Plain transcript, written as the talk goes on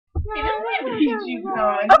It doesn't have Peachy's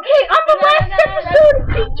on. Okay, on the last episode of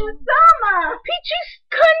Pichu-sama, Pichu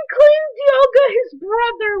claimed Yoga his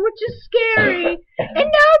brother, which is scary. And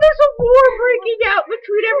now there's a war breaking out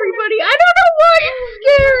between everybody. I don't know why it's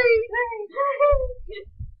scary.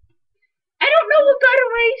 I don't know what got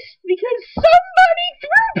erased because somebody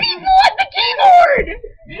threw people at the keyboard.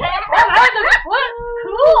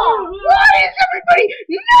 Cool. Why is everybody?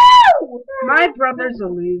 No! My brother's a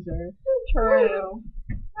loser. True.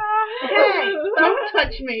 Hey, don't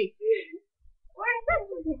touch me.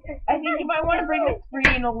 I think you might want to bring the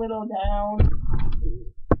screen a little down.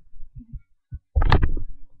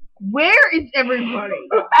 Where is everybody?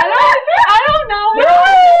 I don't know.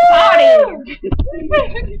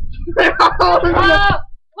 They're all in the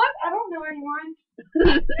What? I don't know anyone.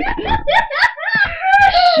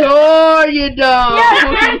 Sure you don't. Yeah,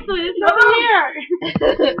 seriously, it's over here.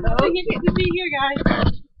 You get to be here, guys.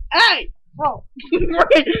 Hey! Oh. Where's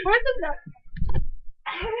the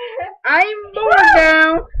I'm bored now.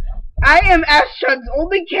 I am Astron's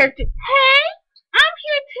only character. Hey! I'm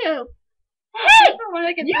here too. Hey!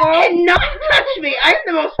 You cannot touch me. I'm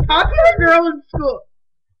the most popular girl in school.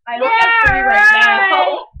 I don't have three right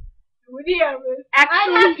now.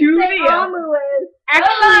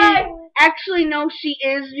 Actually, no, she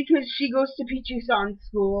is because she goes to Pichu-san's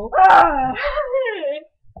school.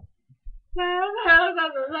 The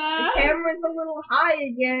camera's a little high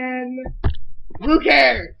again. Who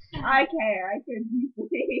cares? I care. I care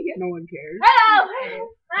deeply. No one cares. Hello!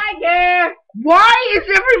 I care! Why is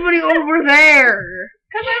everybody over there?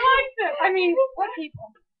 Because I liked it. I mean, what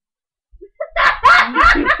people?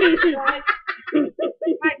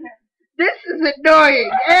 This is annoying.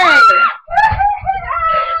 Hey!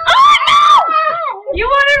 Oh no! You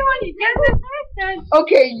wanted one, you get this person.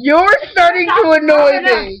 Okay, you're starting to annoy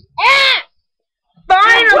me.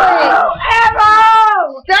 Finally! Evo!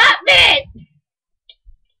 Stop it!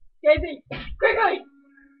 Daisy, quickly!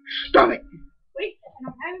 Stop it! Wait,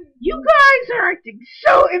 You guys are acting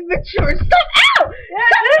so immature. Stop! Ow! Stop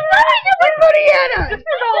throwing everybody at us! Just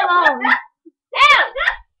go alone. Ow!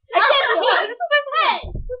 I can't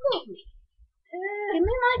see. Give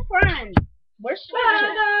me my friend. Where's Plushie?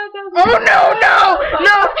 Oh no, no!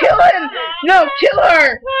 No, kill him! No, kill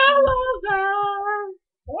her!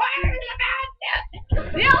 What is about this?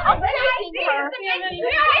 Where's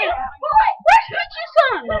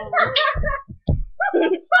Pichu-san?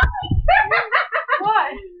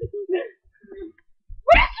 What?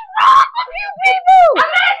 What is wrong with you people?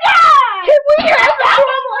 Amanda! Can we have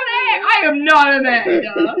someone I am not Amanda.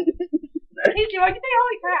 Casey, why'd you say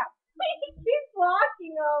holy crap? He's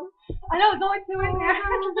blocking them. I know, there's only two in there.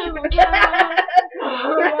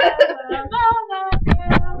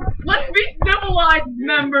 Let's be civilized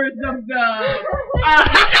members of the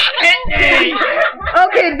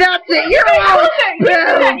Okay, that's it. You're all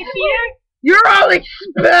expelled. You're all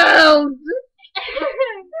expelled.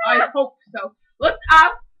 I hope so. Let's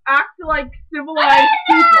act like civilized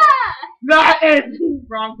people. That is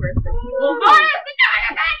wrong person. Well,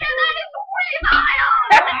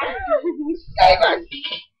 Save us!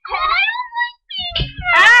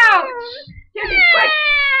 Ouch! Quick!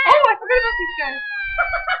 Oh, I forgot about these guys.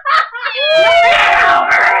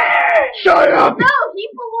 Shut up! No, he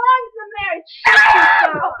belongs in there.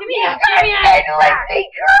 Give me a Let me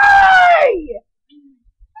cry!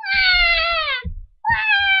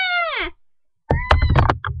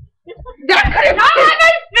 That could have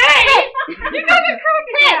You got the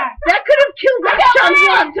crooked That could have killed Ashton's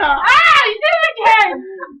laptop. Ah, you did it again!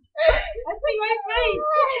 That's like my face.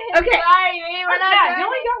 Okay. Sorry, we're not done. You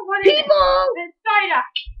only got one. People! It's Saida.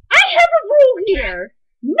 I have a rule here.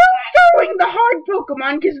 No throwing the hard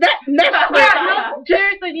Pokemon, because that Messwitch...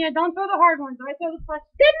 Seriously, Nia, don't throw the hard ones. I throw the plush.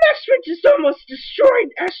 That Messwitch just almost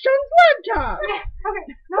destroyed Ashton's laptop. Okay,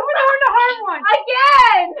 no one throwing the hard one.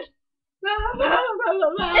 Again!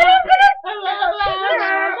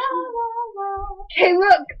 Hey,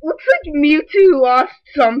 look. Looks like Mewtwo lost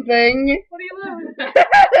something. What are you doing?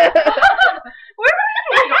 Where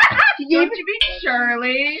She gave it to be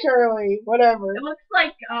Shirley. Shirley, whatever. It looks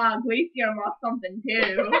like Glacier lost something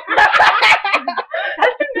too.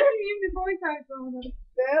 That's the name before we started throwing them.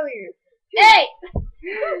 Failure. Hey!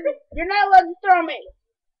 You're not allowed to throw me.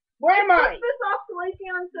 Where am I? This off to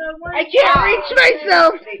one. I can't reach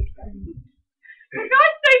myself. For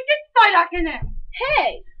God's sake, get Psyduck in there.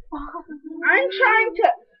 Hey! I'm trying to...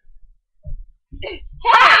 Hey,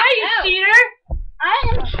 you cheater! I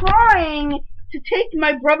am trying to take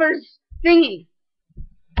my brother's thingy.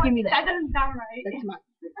 Give me that. That doesn't sound right. That's mine.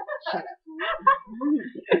 Shut up.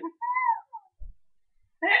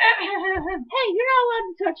 Hey, you're not allowed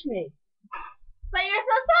to touch me. But you're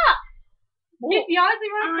so soft. If you honestly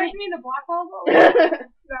want to push me in the black hole, though?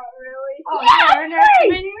 Not really. Oh, yeah, we're not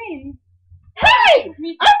Hey! I'm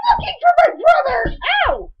looking for my brother!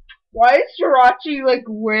 Ow! Why is Jirachi like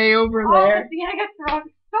way over there? Yeah, I guess wrong.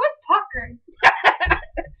 So is Pucker.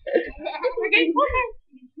 We're getting Pucker.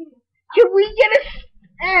 Can we get a...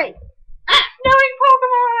 Hey! Knowing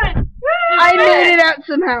Pokemon! I made it out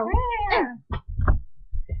somehow. Yeah.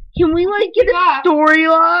 Can we like get a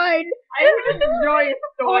storyline? I just enjoy a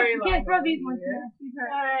storyline. Yeah, throw these ones here.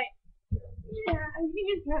 Alright. Yeah, you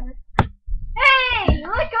just better. Hey!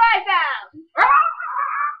 Look what I found!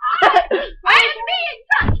 I am being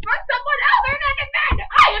touched by someone other than a man!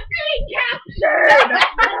 I am being captured!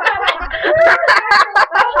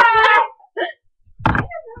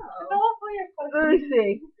 Let me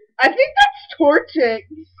see. I think that's Torchic.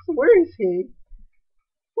 Where is he?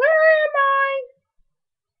 Where am I?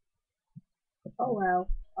 Oh well,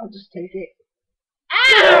 I'll just take it.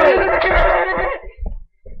 Ow!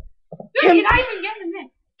 Dude, you're not even getting this.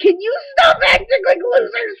 Can you stop acting like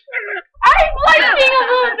losers? I like being a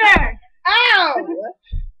loser! Ow!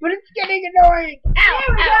 But it's getting annoying. Ow!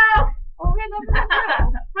 There we Ow. go! Oh, we're not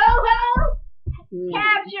Ho-ho!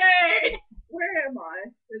 Captured! Where am I?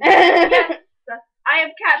 I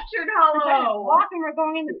have captured Hollow. Walking, we're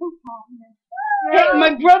going into poop hall. Hey,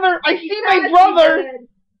 my brother! I see my brother!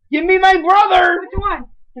 Give me my brother! Which one?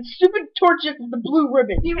 The stupid Torchic with the blue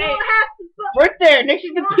ribbon. You won't have to Right there, next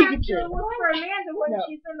to the look Pikachu. for Amanda when No.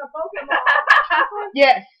 she's in the Pokemon.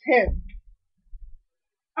 Yes, him.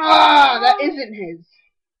 Ah, that isn't his.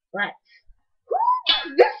 Right. Who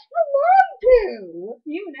does this belong to?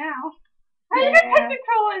 You now. How you got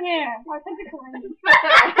Tentacle in there? Oh, Tentacle in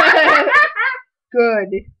there. Good.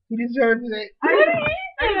 He deserves it. I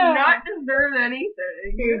do not deserve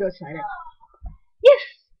anything. Here you go, sign it. Yes!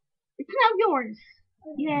 It's now yours.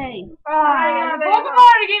 Yay. Pokemon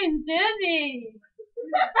are getting dizzy.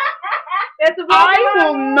 That's a I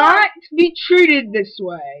will not be treated this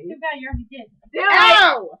way. Too bad you already did.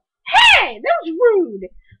 Ow! Hey! That was rude.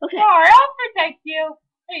 Okay. Sorry, I'll protect you.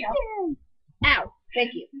 There you go. Ow.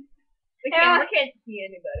 Thank you. We can't see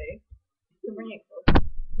anybody. So bring it close.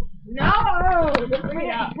 No! Bring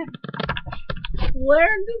it up.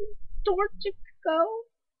 Where did Torchic go?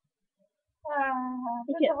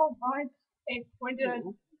 There's a whole bunch. Hey, point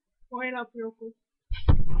up real quick.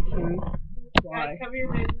 Why? Cover your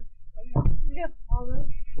razor. Yeah, all this.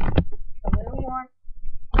 A little more.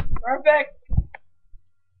 Perfect.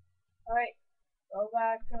 Alright. Go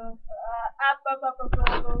back up, a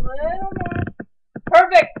little more.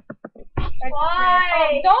 Perfect. Why?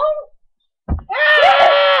 Oh, don't.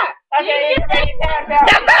 Okay, you get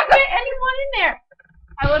anyone in there.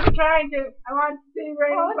 I was trying to. I wanted to see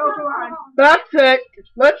random Pokemon. That's it.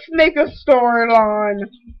 Let's make a storyline.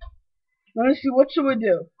 Let me see. What should we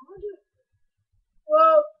do?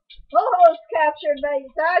 Well, Ho-Ho's captured by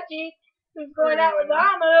Itachi, who's going out with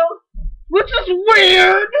Amu. Which is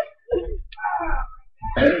weird.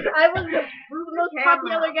 I was the most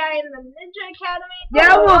popular guy in the Ninja Academy.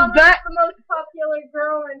 Yeah, well, Mom that. was the most popular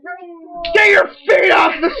girl in her school. Get your feet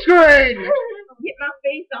off the screen. Get my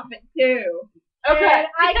face off it too. Okay. And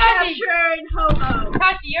I Itachi. captured Ho-Ho.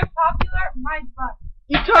 Itachi, you're popular. My butt.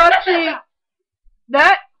 Itachi,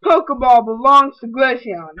 that Pokeball belongs to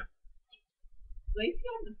Glaceon.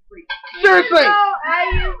 Glaceon's a freak. Seriously, No,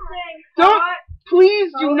 I used things. don't.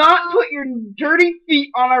 Please do not put your dirty feet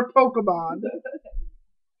on our Pokemon.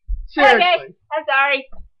 Seriously. Okay, I'm sorry.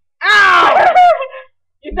 Ow!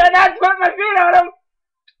 You said not to put my feet on him.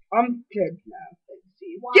 I'm good now.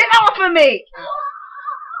 Get off of me!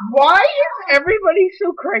 Why is everybody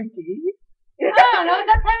so cranky? I don't know. It's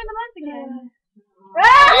that time of the month again.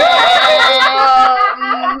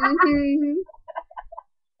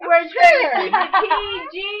 We're trying to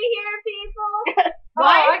PG here, people.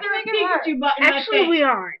 Why is there a Pikachu button? Actually, we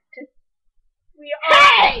aren't. We are.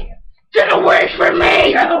 Hey! Get away from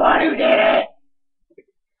me! You're the one who did it!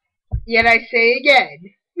 Yet I say again,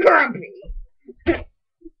 grumpy.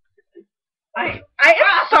 I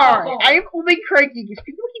am sorry. I am only cranky because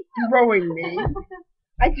people keep throwing me.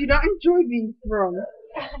 I do not enjoy being thrown.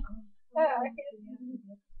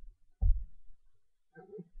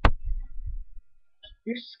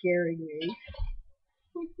 You're scaring me.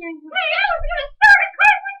 Hey, I was gonna start a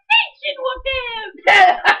conversation with him!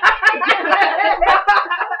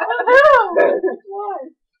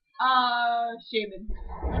 Shaman.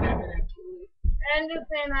 And just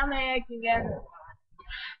saying I'm acting again.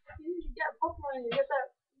 You got Pokemon, you got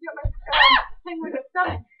my thing with your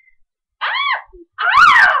stomach.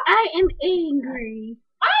 I am angry.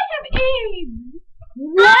 I have AIDS!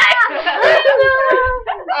 What?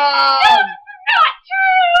 Not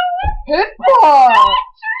true! Pitbull!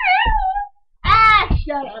 Ah,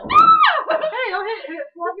 shut up. Hey, don't hit it.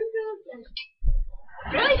 Walk into this.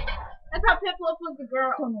 Really? That's how Piplup was the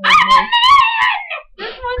girl.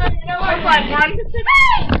 This one, you know what? Like one.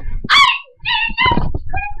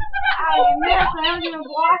 I don't even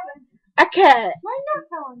block it. A cat. Why are you not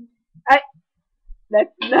telling me?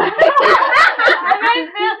 That's not. I made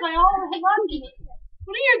this. I always love you.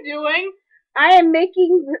 What are you doing? I am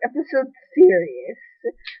making the episode serious.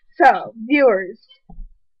 So, viewers,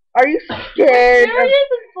 are you scared of... Serious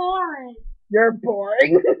is boring. You're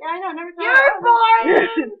boring. Yeah, I know. Never thought. You're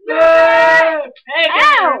boring. Hey,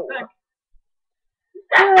 Ow!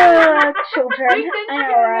 Children, I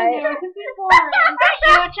know, right?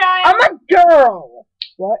 I'm a girl.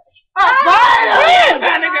 What?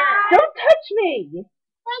 Don't touch me. You're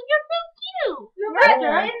so cute. You're right in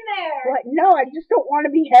there. What? No, I just don't want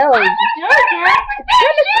to be held. It's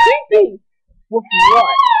kind of creepy. With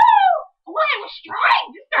what? What? I was trying.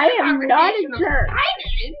 I am not a jerk.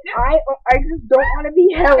 I just don't want to be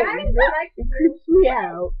held. It creeps me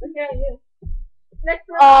out. Yeah, you. Next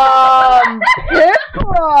one.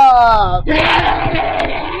 Pitbull.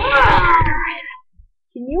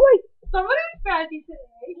 Can you Somebody's fancy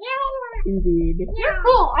today. Yeah. Indeed. You're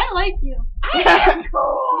cool. I like you. I am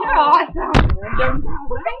cool. You're awesome.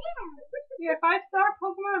 You're a 5-star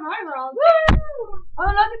Pokemon eyebrows. Woo! Oh,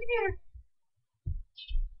 another computer.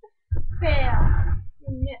 Fail.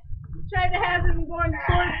 You missed. Tried to have him going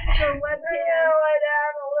towards the webcam.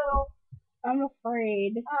 down a little. I'm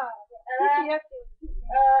afraid. There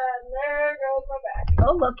goes my back.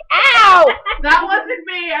 Oh, look. Ow! That wasn't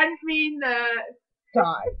me. I didn't mean to. Die.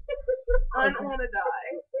 I don't want to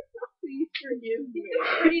die. Please forgive me.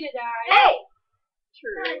 Ready to die. Hey!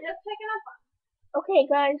 True. Just pick it up. Okay,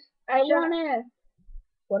 guys. I wanna...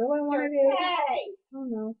 What do I wanna do? Hey. I don't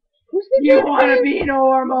know. Who's the You dude want to again? be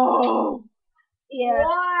normal. Yeah.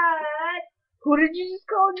 What? Who did you just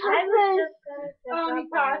call I was Joseph? just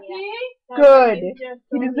Hitachi. Good.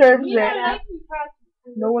 He deserves Yeah, I it. like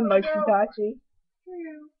Hitachi. No one likes Hitachi.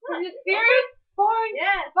 True. Is it serious? Point.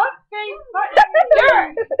 Yes. Fuck face. Fuck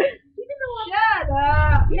sure. Shut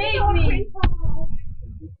up. Make me.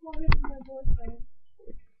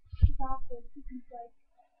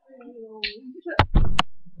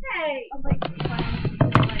 Hey. I'm like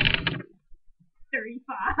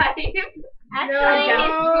 35. No, Actually,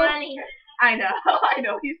 he's 20. I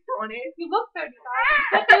know, he's 20. You look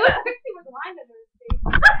 35. You look 60 with lines under his face.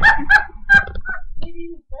 Maybe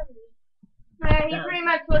even 70. Yeah, he pretty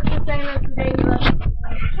much looks the same as the day he left.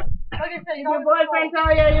 Like I said, Your boyfriend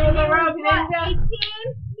told you you was a rogue ninja? 18?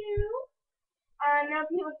 No,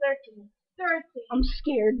 he was 13. 13. I'm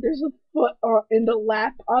scared. There's a foot in the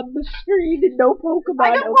lap on the screen and no Pokemon.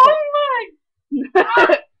 I got long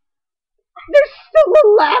legs! There's still a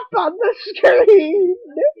lap on the screen.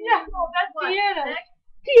 Yeah, well, that's Deanna.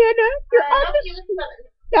 Deanna, you're on the screen.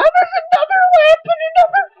 Now there's another lap and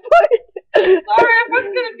another foot. Sorry, I was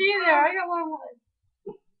gonna be there. I got long legs.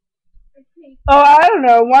 Oh, I don't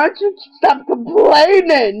know. Why don't you stop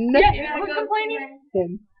complaining? Yeah, who's complaining?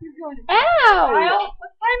 Him. Who's going to Ow! Kyle,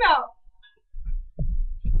 let's time out.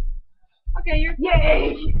 Okay, you're.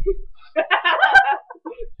 Yay!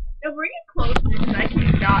 No, bring it closer because I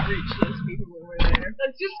cannot reach those people over there.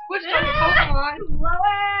 Let's just push on the Pokemon.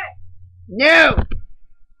 Lower! No!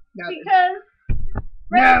 No. Because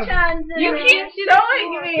No. Raychan's in You there. keep showing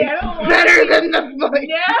me! I don't want Better to. than the foot.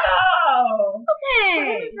 No!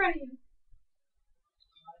 Hey!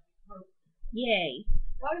 Yay.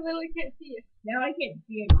 Well, I literally can't see you. Now I can't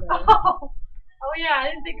see it. Oh yeah, I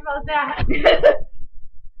didn't think about that.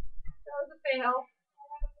 That was a fail.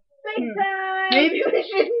 Big time. Maybe we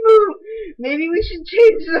should move. Maybe we should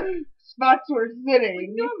change the spots we're We sitting.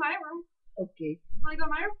 can go in my room. Okay. Wanna go in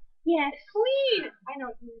my room? Yes. Clean. I know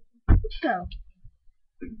what you mean. Let's go.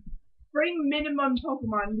 Bring minimum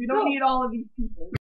Pokemon. We don't need all of these people.